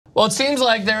Well, it seems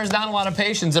like there is not a lot of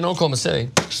patience in Oklahoma City.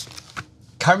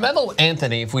 Carmelo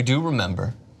Anthony, if we do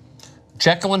remember,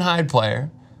 Jekyll and Hyde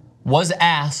player, was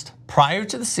asked prior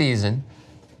to the season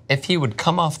if he would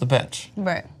come off the bench.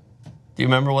 Right. Do you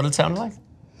remember what it sounded like?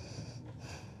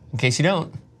 In case you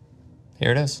don't,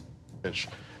 here it is.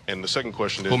 And the second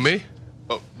question is... Who, me?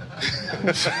 Oh.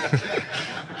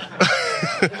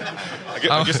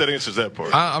 I guess that answers that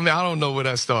part. I mean, I don't know where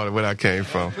that started, where that came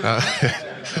from.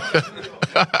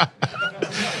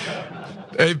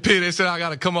 Hey, P, they said I got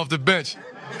to come off the bench.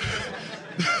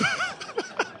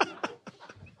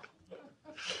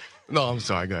 No, I'm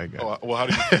sorry. Go ahead. Oh, well, how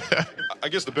do you... I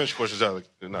guess the bench question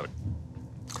is not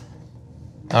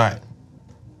All right.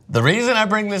 The reason I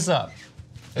bring this up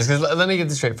is because, let me get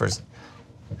this straight first.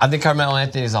 I think Carmelo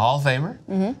Anthony is a Hall of Famer.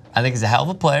 I think he's a hell of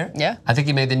a player. Yeah. I think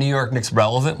he made the New York Knicks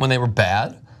relevant when they were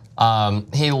bad.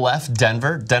 He left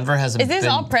Denver. Denver has Is this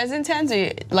all present tense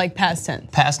or like past tense?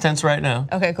 Past tense right now.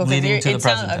 Okay, cool. Leading to the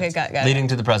present tense. Okay, got it. Leading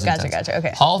to the present tense. Gotcha,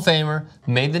 okay. Hall of Famer,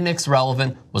 made the Knicks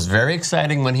relevant, was very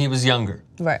exciting when he was younger.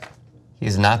 Right.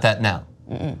 He's not that now.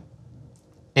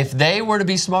 If they were to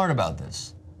be smart about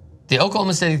this, the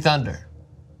Oklahoma City Thunder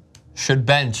should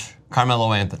bench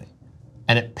Carmelo Anthony.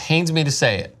 And it pains me to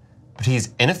say it, but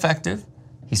he's ineffective,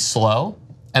 he's slow,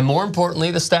 and more importantly,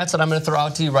 the stats that I'm gonna throw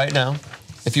out to you right now,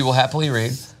 if you will happily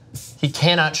read, he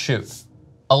cannot shoot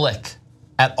a lick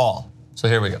at all. So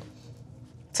here we go.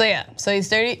 So yeah, so he's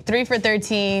 3 for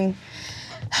 13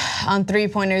 on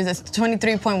 3-pointers. That's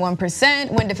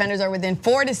 23.1% when defenders are within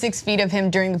 4 to 6 feet of him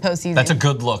during the postseason. That's a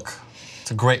good look.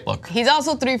 It's a great look. He's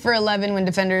also 3 for 11 when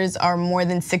defenders are more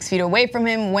than 6 feet away from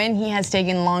him when he has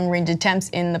taken long-range attempts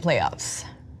in the playoffs.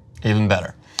 Even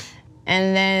better.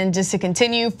 And then just to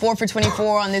continue, 4 for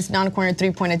 24 on this non-corner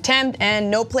 3-point attempt,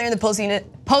 and no player in the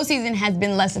postseason has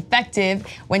been less effective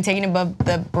when taking above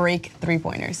the break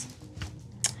 3-pointers.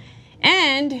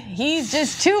 And he's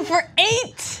just 2 for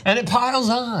 8. And it piles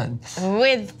on.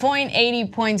 With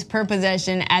 .80 points per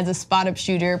possession as a spot-up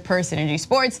shooter per Synergy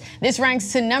Sports. This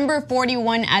ranks to number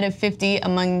 41 out of 50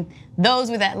 among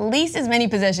those with at least as many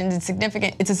possessions.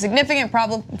 It's a significant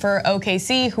problem for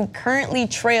OKC, who currently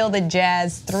trail the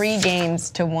Jazz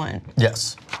 3-1.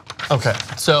 Yes. Okay,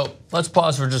 so let's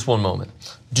pause for just one moment.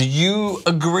 Do you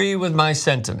agree with my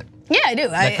sentiment? Yeah, I do.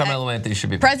 That Carmelo Anthony should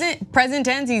be present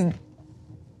tense.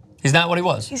 He's not what he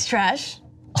was. He's trash.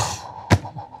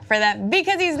 For that,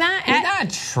 because he's not. He's not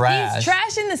trash. He's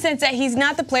trash in the sense that he's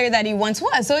not the player that he once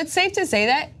was. So it's safe to say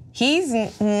that he's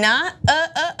not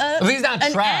he's not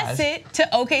an trash. asset to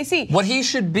OKC. What he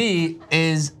should be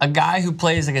is a guy who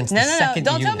plays against the second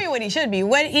Don't unit. tell me what he should be.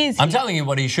 What is he? I'm telling you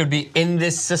what he should be in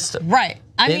this system. Right.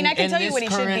 I mean, I can tell you what he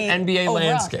should be. In this current NBA overall.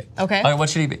 landscape. Okay. All right,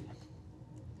 what should he be?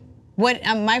 What?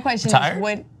 My question retired? is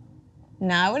what?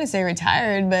 Nah, I wouldn't say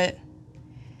retired, but.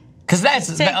 Because that's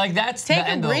the take end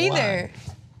a of the breather. line.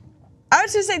 I would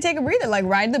just say take a breather, like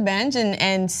ride the bench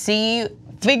and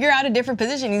figure out a different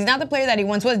position. He's not the player that he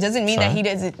once was. Doesn't mean that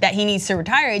he needs to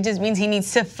retire. It just means he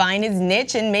needs to find his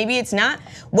niche, and maybe it's not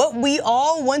what we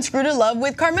all once grew to love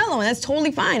with Carmelo, and that's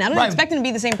totally fine. I don't expect him to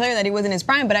be the same player that he was in his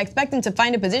prime, but I expect him to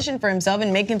find a position for himself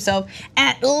and make himself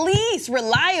at least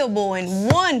reliable in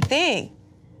one thing.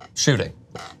 Shooting.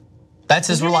 That's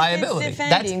his reliability.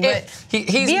 That's it.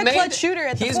 He's a clutch shooter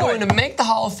at the He's court. going to make the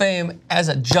Hall of Fame as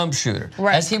a jump shooter,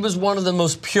 as he was one of the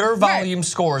most pure volume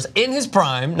scorers in his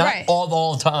prime, not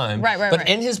all the time, but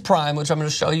in his prime, which I'm going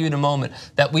to show you in a moment,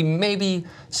 that we maybe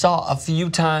saw a few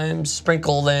times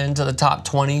sprinkled into the top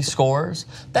 20 scorers.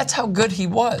 That's how good he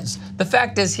was. The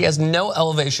fact is he has no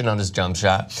elevation on his jump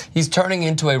shot. He's turning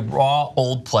into a raw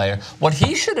old player. What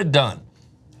he should have done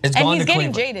is gone to Cleveland.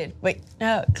 And he's getting jaded. Wait,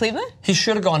 Cleveland? He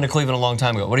should have gone to Cleveland a long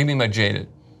time ago. What do you mean by jaded?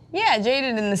 Yeah,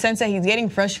 jaded in the sense that he's getting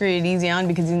frustrated easy on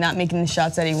because he's not making the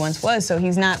shots that he once was. So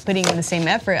he's not putting in the same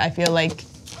effort. I feel like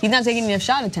he's not taking enough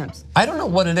shot attempts. I don't know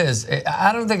what it is.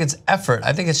 I don't think it's effort.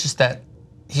 I think it's just that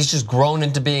he's just grown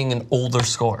into being an older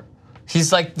scorer.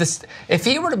 He's like this. If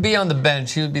he were to be on the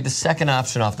bench, he would be the second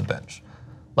option off the bench.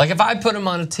 Like if I put him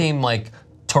on a team like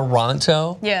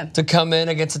Toronto to come in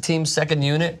against a team's second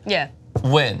unit,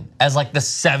 win as like the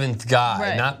 7th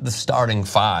guy, not the starting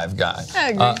 5 guy.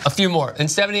 I agree. A few more. In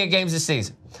 78 games this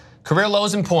season, career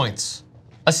lows in points,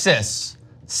 assists,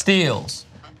 steals,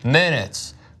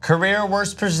 minutes, career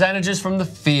worst percentages from the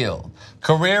field,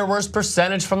 career worst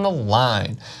percentage from the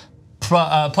line,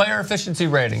 player efficiency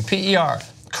rating, PER,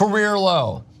 career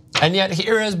low. And yet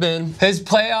here has been his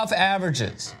playoff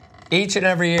averages. each and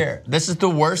every year. This is the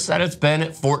worst that it's been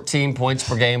at 14 points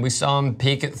per game. We saw him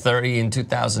peak at 30 in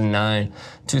 2009,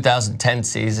 2010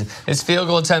 season. His field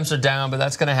goal attempts are down, but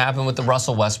that's going to happen with the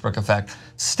Russell Westbrook effect.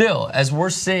 Still, as we're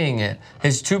seeing it,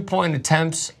 his 2-point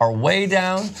attempts are way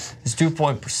down. His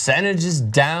 2-point percentage is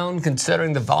down,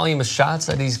 considering the volume of shots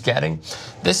that he's getting.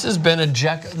 This has been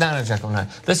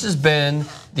This has been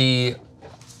the.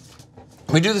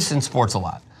 We do this in sports a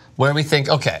lot, where we think,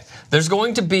 okay, there's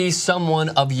going to be someone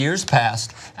of years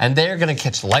past, and they're going to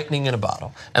catch lightning in a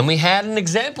bottle. And we had an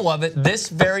example of it this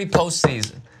very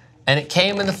postseason, and it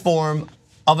came in the form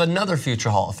of another future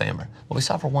Hall of Famer. But we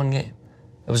saw for one game.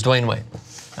 It was Dwayne Wade.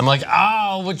 I'm like,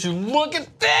 oh, would you look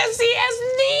at this? He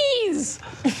has knees.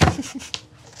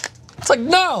 It's like,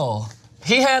 no.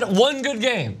 He had one good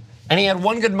game, and he had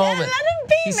one good moment. Yeah, let him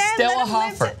be, He's man. still a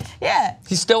Hoffer. Yeah.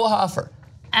 He's still a Hoffer.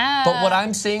 But what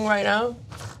I'm seeing right now,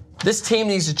 this team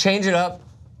needs to change it up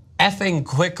effing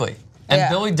quickly. And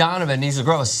Billy Donovan needs to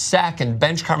grow a sack and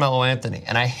bench Carmelo Anthony.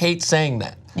 And I hate saying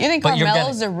that. You think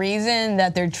Carmelo's the reason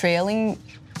that they're trailing?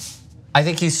 I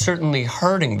think he's certainly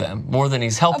hurting them more than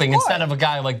he's helping, instead of a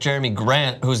guy like Jeremy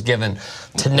Grant, who's given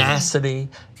tenacity,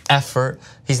 effort.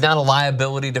 He's not a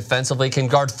liability defensively, can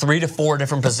guard 3 to 4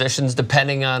 different positions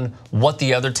depending on what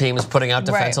the other team is putting out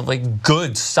defensively.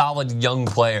 Good, solid young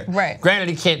player. Granted,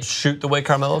 he can't shoot the way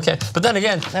Carmelo can, but then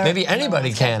again, maybe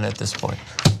anybody can at this point.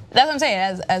 That's what I'm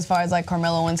saying, as far as like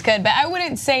Carmelo once could. But I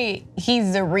wouldn't say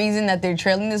he's the reason that they're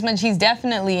trailing this much. He's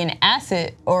definitely an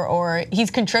asset, or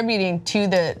he's contributing to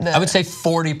the. I would say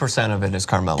 40% of it is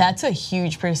Carmelo. That's a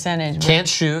huge percentage. Can't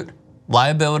shoot,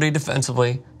 liability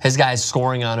defensively. His guy's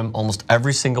scoring on him almost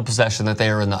every single possession that they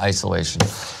are in the isolation.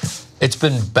 It's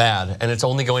been bad, and it's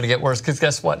only going to get worse, because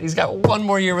guess what? He's got one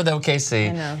more year with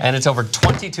OKC, and it's over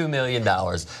 $22 million.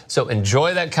 So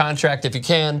enjoy that contract if you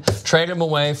can. Trade him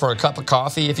away for a cup of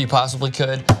coffee if you possibly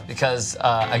could, because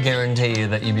I guarantee you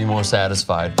that you'd be more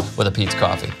satisfied with a Pete's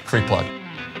Coffee. Free plug.